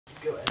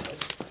Go ahead.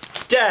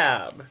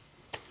 Dab!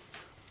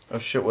 Oh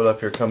shit, what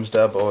up? Here comes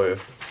Dab Boy.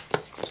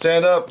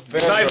 Stand up,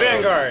 Vanguard!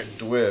 Vanguard!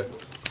 Dwi.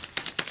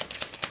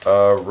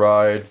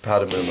 Ride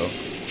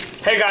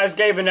Padamumu. Hey guys,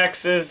 Gabe and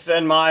Nexus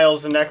and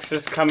Miles and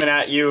Nexus coming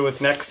at you with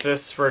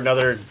Nexus for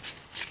another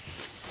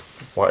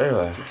Why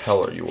the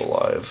hell are you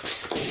alive?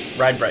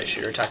 Ride Bright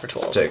Shooter, attack for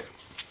 12. Take.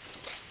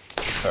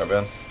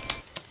 Alright,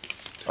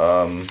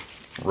 man.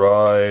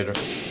 Ride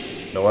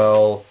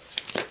Noel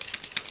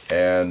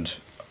and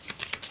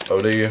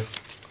Odie.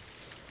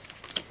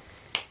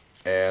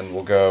 And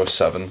we'll go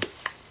 7.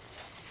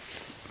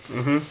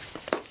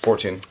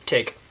 14.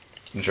 Take.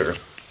 Sugar.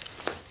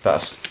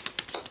 Pass.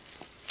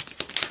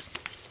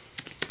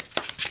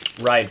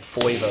 Ride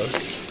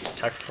Foivos,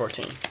 attack for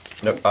 14.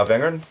 Nope.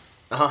 Vanguard?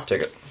 Uh-huh.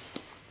 Take it.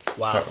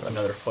 Wow,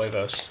 another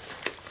Foivos.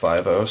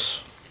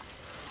 5-os.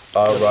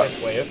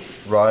 Wave.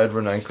 Ride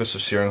Renankus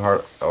of Searing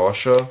Heart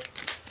Ahsha.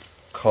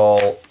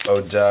 Call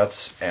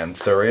Odette and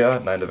Thuria,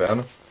 9 to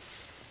Van.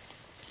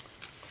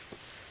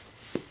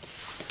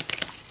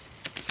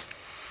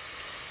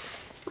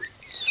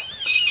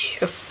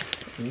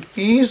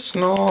 He's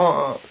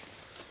not.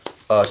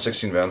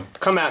 16 Van.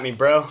 Come at me,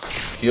 bro.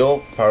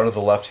 Heal, power to the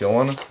left heal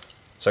one.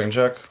 Second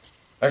check.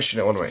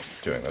 Actually, no, what am I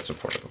doing? That's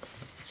important.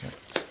 Okay.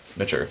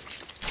 Nectar.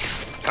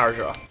 Power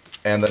draw.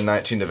 And then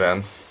 19 to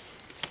Van.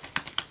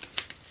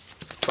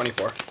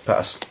 24.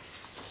 Pass.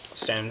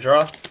 Stand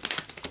draw.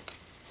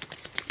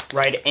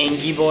 Ride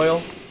Angie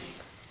Boil.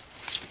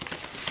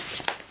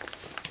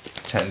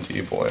 10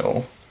 D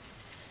Boil.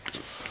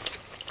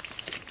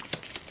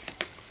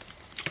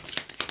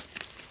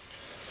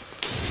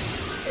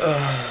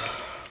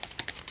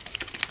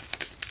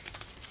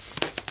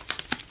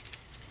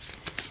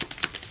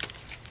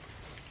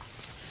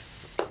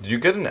 Did you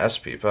get an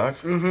SP pack?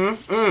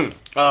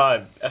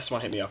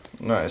 S1 hit me up.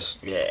 Nice.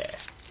 Yeah.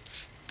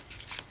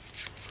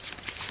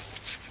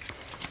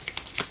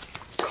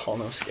 Call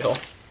no skill.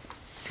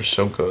 You're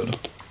so good.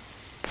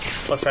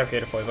 Plus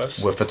 5k to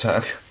Foivos. Whiff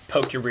attack.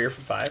 Poke your rear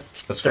for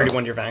 5. That's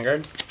 31 to your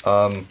Vanguard.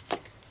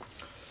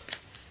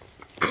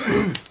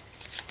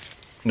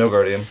 No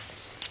Guardian.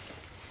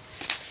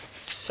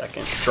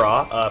 Second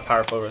draw.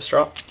 Power Foivos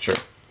draw. Sure.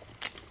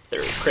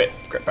 Third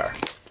crit power.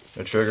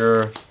 No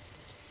trigger.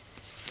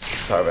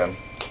 Power Van.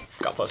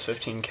 Got plus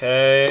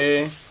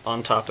 15k.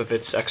 On top of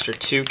its extra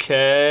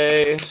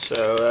 2k.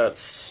 So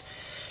that's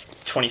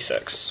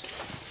 26.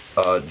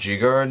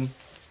 G-Guard.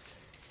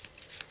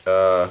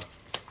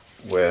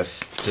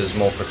 With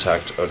Dismal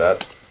Protect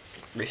Odette.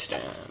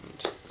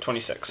 Restand.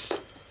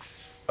 26.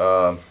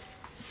 Yeah,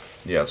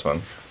 it's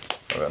fun.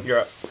 Okay. You're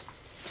up.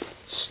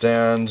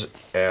 Stand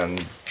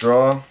and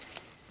draw.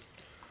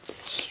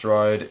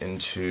 Stride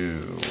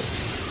into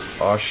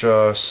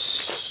Ahsha.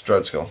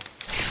 Stride skill.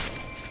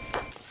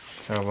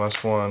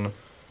 Last one.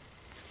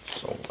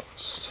 Soul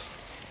Blast.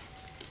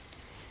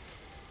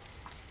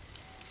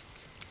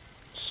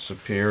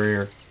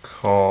 Superior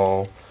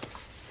Call.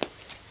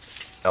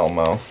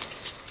 Elmo.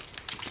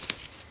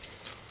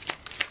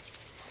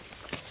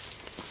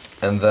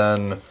 And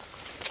then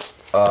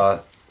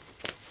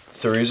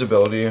Thuri's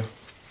ability,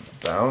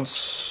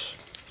 bounce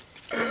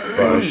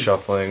by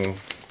shuffling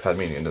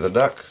Padmini into the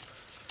deck.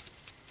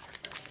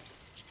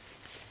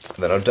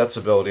 And then Odette's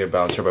ability, a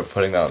bouncer, by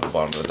putting that at the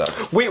bottom of the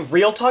deck. Wait,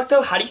 real talk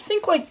though, how do you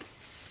think like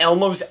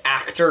Elmo's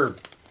actor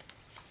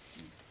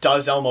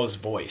does Elmo's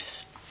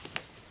voice?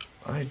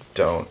 I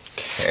don't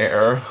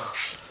care.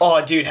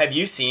 Oh, dude, have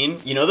you seen,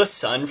 you know the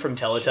son from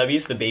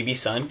Teletubbies, the baby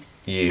son?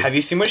 Yeah. Have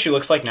you seen what she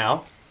looks like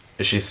now?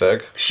 Is she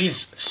thick?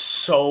 She's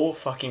so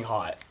fucking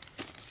hot.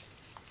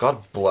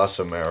 God bless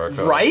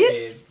America. Right?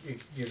 Hey,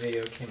 your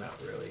video came out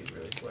really,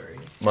 really blurry.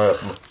 My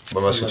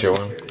Musketeer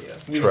one?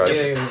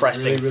 Tragic.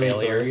 Depressing really, really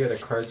failure. Blurry.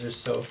 The cards are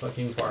so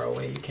fucking far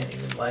away you can't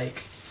even, like,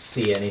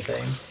 see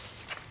anything.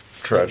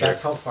 Tragic.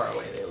 That's how far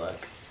away they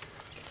look.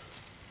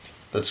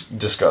 That's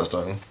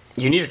disgusting.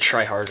 You need to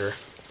try harder.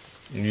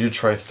 You need to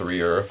try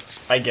 3-er.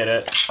 I get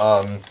it.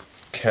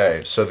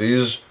 Okay, so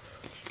these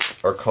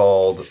are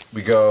called,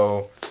 we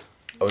go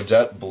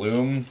Odette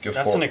Bloom, give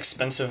That's 4. an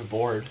expensive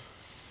board.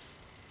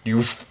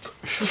 You,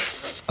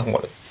 I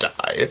want to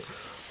die.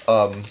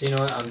 So you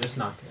know what? I'm just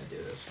not gonna do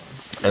this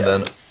one. And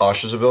then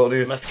Ahsha's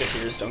ability,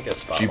 Musketeers don't get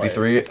spotlight.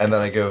 GP3, and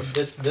then I give...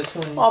 This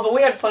one. Oh, but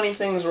we had funny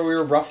things where we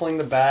were ruffling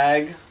the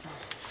bag.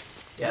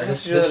 Yeah,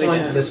 Let's do that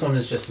again. this one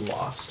is just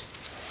lost.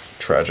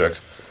 Tragic.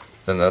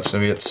 Then that's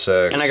going to be at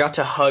 6. And I got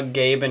to hug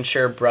Gabe and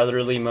share a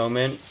brotherly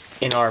moment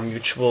in our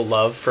mutual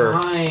love for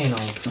Fine, I'll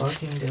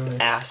fucking do it.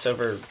 ass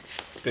over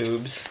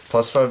boobs.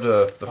 Plus 5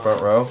 to the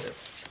front row.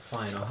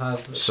 Fine, I'll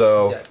have the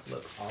So, deck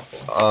look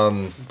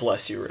awful.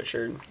 Bless you,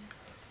 Richard.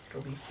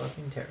 It'll be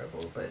fucking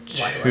terrible, but why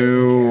do I even 2...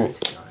 care, to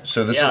be honest?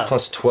 So this Yeah. is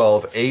plus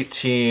 12,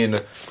 18...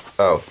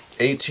 Oh,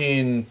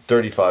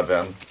 1835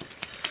 Van.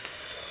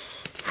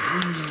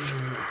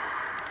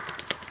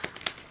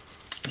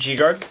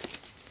 G-Guard.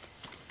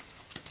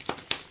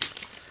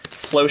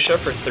 Flosha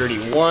for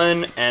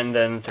 31, and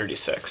then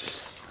 36.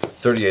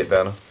 38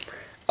 Van.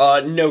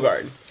 No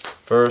guard.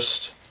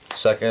 First,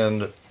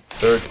 second,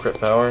 Third, crit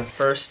power.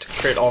 First,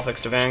 crit all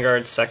effects to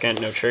Vanguard. Second,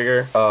 no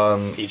trigger.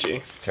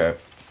 PG. Okay.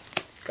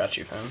 Got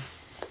you, fam.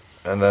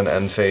 And then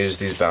end phase,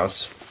 these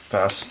bounce.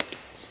 Pass.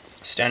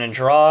 Stand and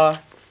draw.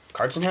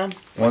 Cards in hand?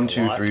 1,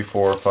 2, 3,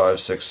 4, 5,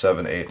 6,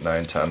 7, 8,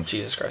 9, 10.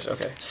 Jesus Christ,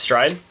 okay.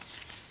 Stride.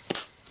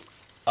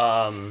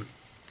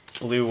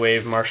 Blue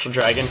Wave Martial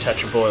Dragon,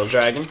 Tetra Boil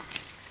Dragon.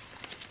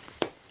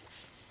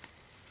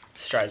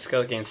 Stride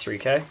skill gains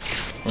 3k.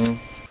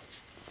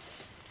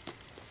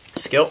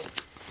 Skill.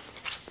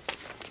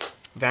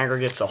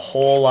 Vanguard gets a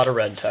whole lot of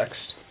red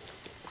text.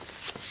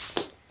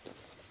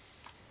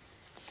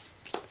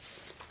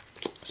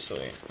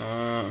 Sweet.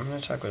 I'm gonna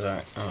attack with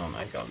that. Oh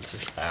my god, this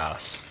is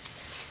ass.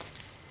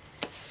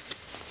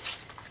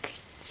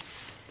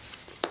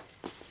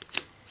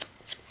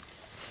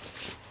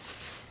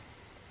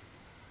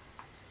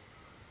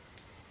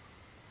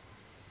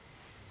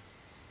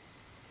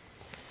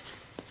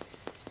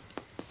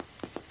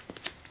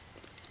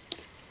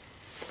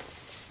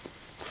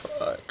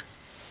 Fuck.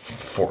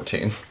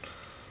 14.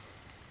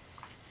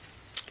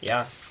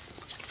 Yeah.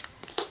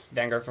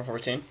 Vanguard for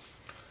 14.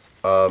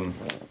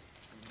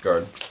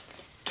 Guard.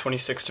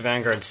 26 to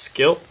Vanguard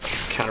skill.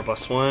 Counter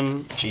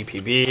 +1.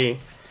 GPB.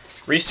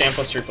 Restand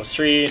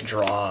 +3/+3.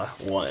 Draw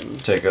 1.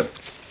 Take it.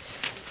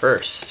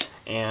 First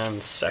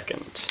and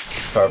second.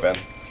 Power ban.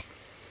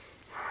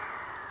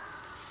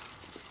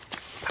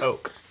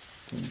 Poke.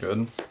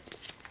 Good.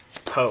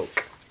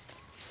 Poke.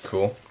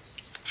 Cool.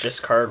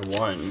 Discard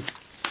 1.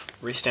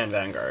 Restand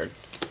Vanguard.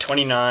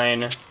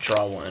 29.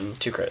 Draw 1.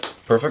 2 crit.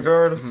 Perfect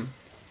guard.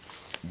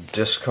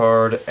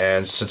 Discard,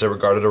 and since I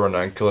regarded a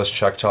ranunculus,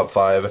 check top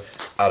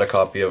 5, add a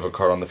copy of a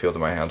card on the field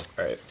in my hand.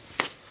 Alright.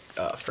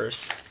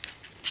 First.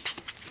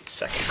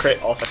 Second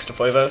crit. All effects to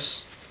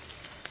Flavos.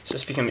 So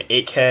this become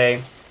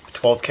 8k,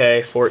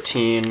 12k,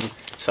 14.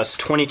 So that's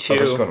 22. Oh,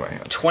 this is going to my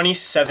hand.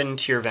 27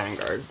 to your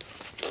Vanguard.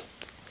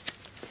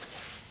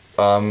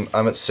 I'm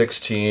at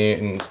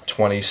 16,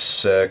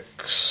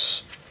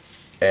 26,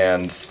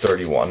 and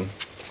 31.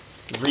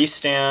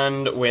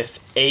 Restand with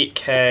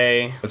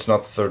 8k. It's not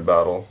the third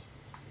battle.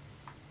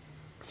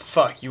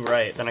 Fuck, you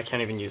right. Then I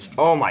can't even use.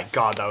 Oh my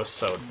god, that was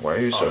so. Why are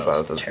you so that bad was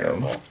at this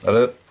terrible. game? That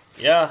it?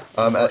 Yeah.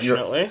 At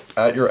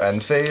your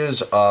end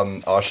phase,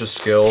 Ahsha's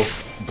skill,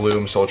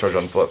 Bloom, Soul Charge,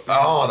 Unflip.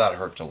 Oh, that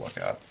hurt to look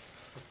at.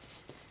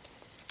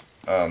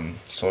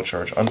 Soul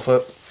Charge,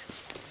 Unflip,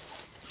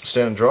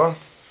 stand and draw,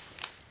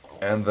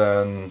 and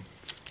then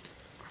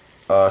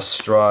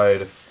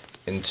stride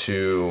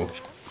into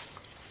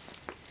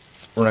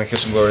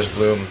Ranunculus and Glorious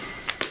Bloom.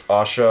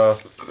 Ahsha,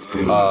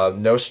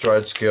 no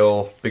stride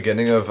skill,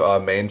 beginning of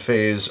main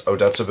phase,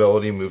 Odette's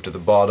ability, move to the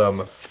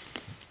bottom,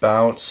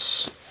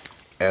 bounce,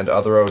 and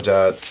other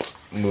Odette,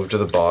 move to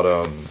the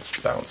bottom,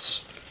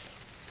 bounce.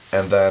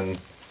 And then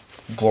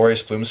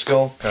Glorious Bloom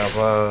skill,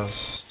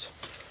 Counterblast,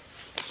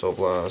 Soul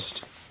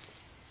Blast,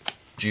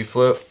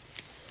 G-Flip,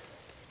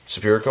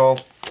 Superior Call,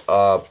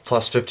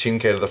 plus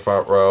 15k to the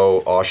front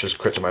row, Ahsha's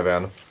crit to my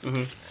van.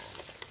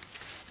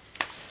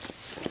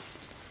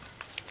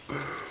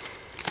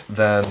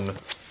 Then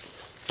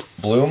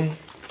Bloom,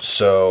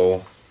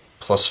 so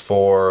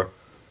 +4,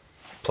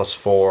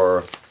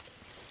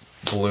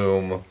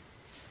 Bloom,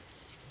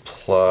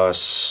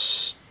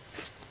 plus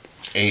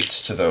 8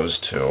 to those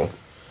two.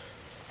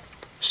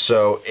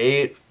 So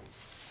 18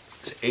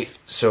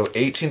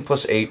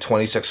 plus 8,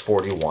 26,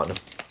 41.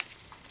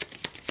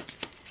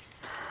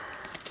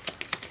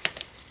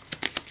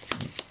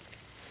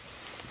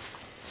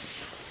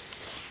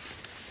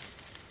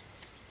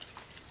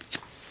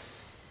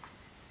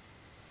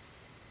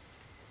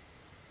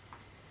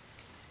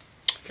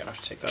 Gonna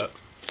have to take that.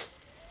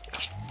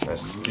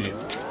 Nice.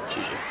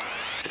 GG.